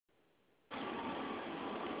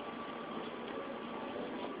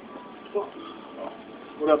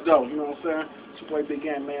What up, though? You know what I'm saying? It's your boy Big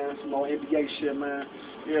Gang, man. Some more N.B.A. shit, man.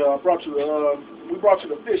 Yeah, we brought you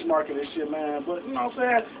the fish market and shit, man. But, you know what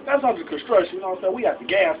I'm saying? That's under construction, you know what I'm saying? We at the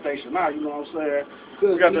gas station now, you know what I'm saying?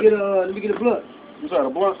 Good. Let me get a blunt. You got a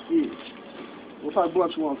blunt? Yeah. What type of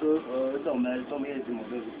blunt you want, cuz? It don't matter. Tell me anything, my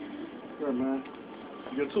baby. Yeah, man.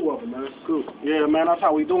 You get 2 of them, man. Cool. Yeah, man, that's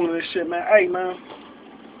how we doing this shit, man. Hey, man.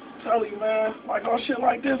 Tell you, man. Like, on shit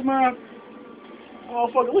like this, man.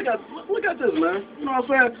 Motherfucker, look at this, man. You know what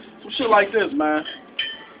I'm saying? Some shit like this, man.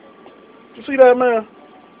 You see that, man?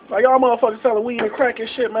 Like, y'all motherfuckers selling weed and crack and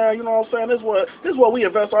shit, man. You know what I'm saying? This is what we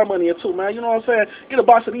invest our money into, man. You know what I'm saying? Get a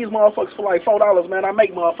box of these motherfuckers for like $4, man. I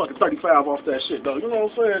make motherfucking 35 off that shit, though. You know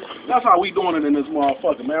what I'm saying? That's how we doing it in this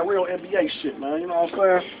motherfucker, man. Real N.B.A. shit, man. You know what I'm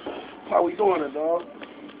saying? That's how we doing it, dog.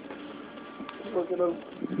 Look at them.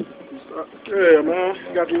 Yeah,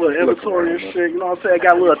 man. Got the little inventory and shit. You know what I'm saying?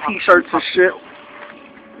 Got little t-shirts and shit.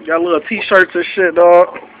 Got little t-shirts and shit, dog.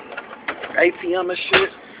 ATM and shit.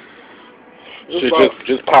 Shit,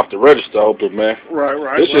 just pop the register open, man.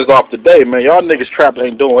 Right. This is off the day, man. Y'all niggas trap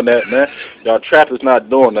ain't doing that, man. Y'all trap is not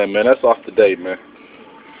doing that, man. That's off the day, man.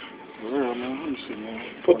 For real, man. Let me see, man.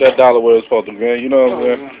 Put that dollar where it's supposed to be, man. You know what I'm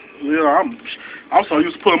saying? Yeah, I'm so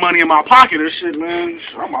used to putting money in my pocket and shit, man.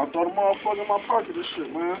 I'm out throw the motherfucker in my pocket and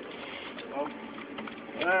shit, man.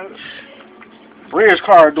 Man. Bridge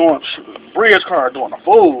card doing the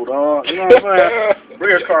fool, dog. You know what I'm saying?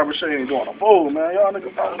 Bridge card machine doing the fool, man. Y'all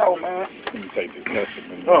niggas don't know, man. Let me take this message,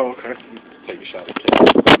 man. Oh, okay. Take a shot of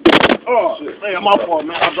cake. Oh, man, my fault,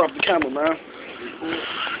 man. I dropped the camera, man.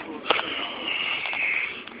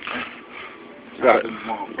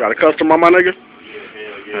 Got a customer, my nigga?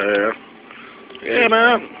 Yeah,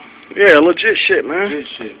 man. Yeah, legit shit, man. Legit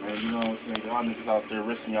shit, man. You know what I'm saying? Y'all niggas out there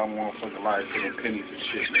risking y'all motherfucking lives for them pennies and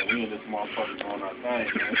shit, man. We in this motherfucker doing our thing,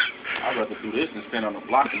 man. I'd rather do this than stand on the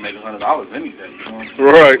block and make $100 any day, you know what I'm saying?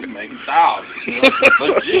 Right. We making thousands, you know?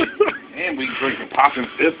 Legit. And we drinking, popping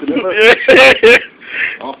fists and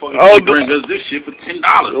motherfuckers bring us this shit for $10.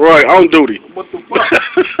 Right, on duty. What the fuck?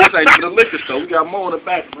 This ain't for the liquor store. We got more in the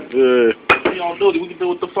back, man. Yeah. We on duty. We can do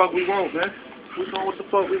what the fuck we want, man. We doing what the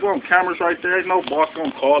fuck we want. Cameras right there. Ain't no boss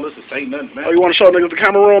gonna call us and say nothing, man. Oh, you want to show niggas the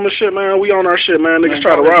camera room and shit, man? We on our shit, man. Niggas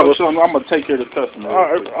try to rob us. I'm gonna take care of the customer.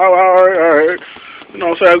 All right. You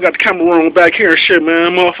know what I'm saying? We got the camera room back here and shit,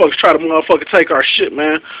 man. Motherfuckers try to take our shit,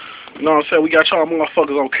 man. You know what I'm saying? We got y'all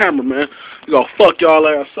motherfuckers on camera, man. We gonna fuck y'all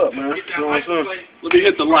ass up, man. You know what I'm saying? Let me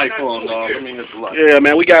hit the light for him, dog. Let me hit the light. Yeah,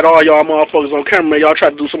 man. We got all y'all motherfuckers on camera, man. Y'all try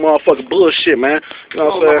to do some motherfucking bullshit, man. You know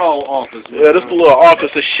what I'm saying? Whole office, man. Yeah, this the little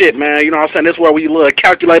office of shit, man. You know what I'm saying? This where we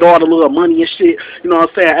calculate all the little money and shit. You know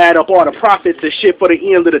what I'm saying? Add up all the profits and shit for the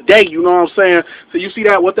end of the day. You know what I'm saying? So you see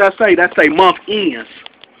that? What that say? That say month ends.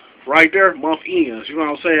 Right there, month ends. You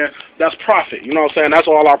know what I'm saying? That's profit. You know what I'm saying? That's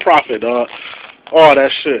all our profit, dog. All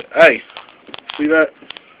that shit. Hey, see that?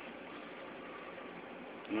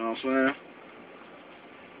 You know what I'm saying?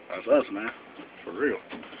 That's us, man. For real.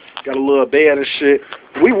 Got a little bed and shit.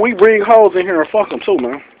 We bring hoes in here and fuck them too,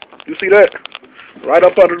 man. You see that? Right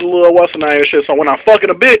up under the little what's the name and shit. So when I'm fucking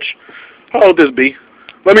a bitch, hold this, B.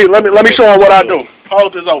 Let me show her what I do.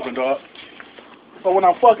 Hold this open, dog. So when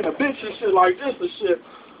I'm fucking a bitch and shit like this and shit,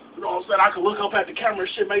 you know what I'm saying? I can look up at the camera and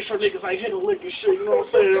shit, make sure niggas ain't hitting lick and shit, you know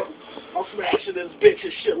what I'm saying? I'm smashing this bitch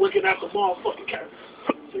and shit, looking at the motherfucking camera.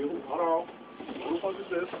 See, hold on. What the fuck is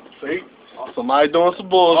this? See? Somebody doing some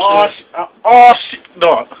bullshit. Oh shit,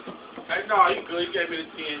 dog. Hey, no, you good. You gave me the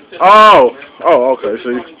 10. Oh, okay,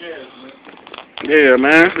 see. Yeah,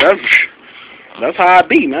 man. That's how I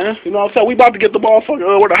be, man. You know what I'm saying? We about to get the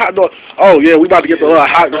motherfucker where the hot dog. Oh yeah, we about to get the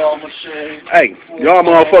hot dog. Hey, y'all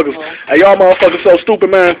motherfuckers so stupid,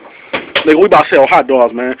 man. Nigga, we about to sell hot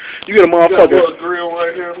dogs, man. You get a motherfucker. Grill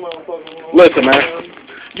right here, motherfucker. Listen, man.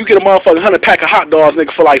 You get a motherfucking 100-pack of hot dogs,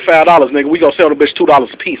 nigga, for like $5, nigga. We gonna sell the bitch $2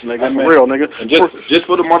 a piece, nigga. For real, nigga. And just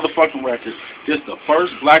for the motherfucking record, this the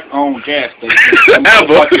first black-owned gas station ever.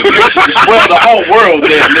 Well, the whole world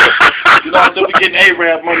there, nigga. You know what I'm saying? We getting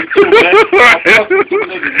A-Rap money too, man.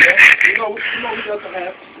 You know what doesn't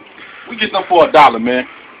happen. We get them for $1, man.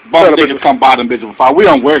 Bum niggas come buy them bitches for $5. We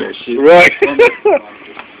don't wear that shit. Right.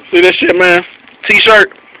 See that shit, man? T-shirt.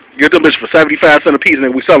 Get them bitch for 75 cents a piece,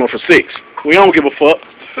 nigga. We sell them for $6. We don't give a fuck.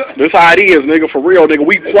 This how it is, nigga. For real, nigga.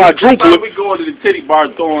 We quadruple it. We go to the titty bar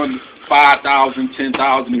throwing 5,000,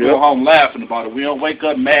 10,000 and go home laughing about it. We don't wake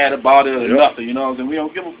up mad about it or nothing, you know what I'm saying? We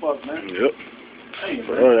don't give a fuck, man. Yep. Hey,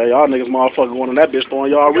 y'all niggas motherfucker wanting that bitch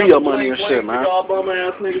throwing y'all real money and shit, man. Y'all bum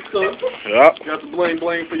ass niggas, too. Yep. Got the bling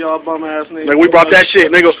for y'all bum ass niggas. Nigga, we brought that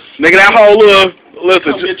shit, nigga. Nigga, that whole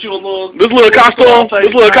listen, get you a little, this little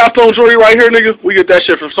costume jewelry right here, nigga. We get that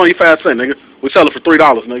shit for 75 cents, nigga. We sell it for $3,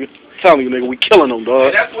 nigga. telling you, nigga, we killing them,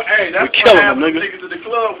 dog. That's what, hey, that's we killing them, niggas. nigga. Niggas in the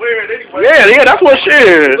club wearing anyway. Yeah, that's what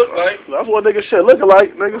shit. Look like. That's what nigga shit looking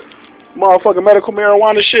like, nigga. Motherfucking medical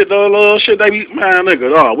marijuana shit, the little shit they be, man,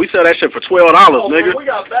 nigga, dog. We sell that shit for $12, nigga. Man, we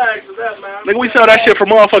got bags of that, man. Nigga, we sell that shit for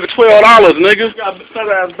motherfucking $12, nigga. We got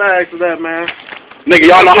ass bags of that, man.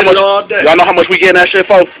 Nigga, y'all know how much? Y'all know how much we getting that shit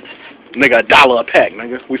for? Nigga, $1 a pack,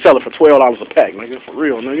 nigga. We sell it for $12 a pack, nigga. For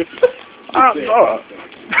real, nigga.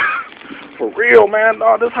 For real, man.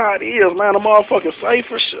 Dog, this how it is, man. The motherfucker safe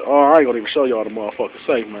for shit. Oh, I ain't gonna even show y'all the motherfucker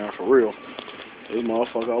safe, man. For real. This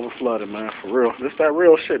motherfucker over flooded, man. For real. This that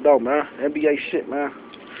real shit, though, man. NBA shit, man.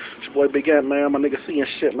 It's your boy Big Ant, man. My nigga seeing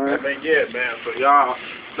shit, man. Yeah, man. So y'all,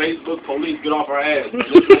 Facebook police, get off our ass.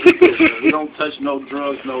 We don't touch no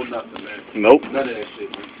drugs, no nothing, man. Nope. None of that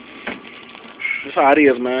shit, man. That's how it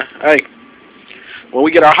is, man. Hey, when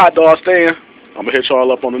we get our hot dog stand, I'm gonna hit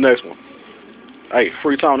y'all up on the next one. Hey,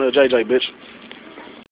 free time to JJ, bitch.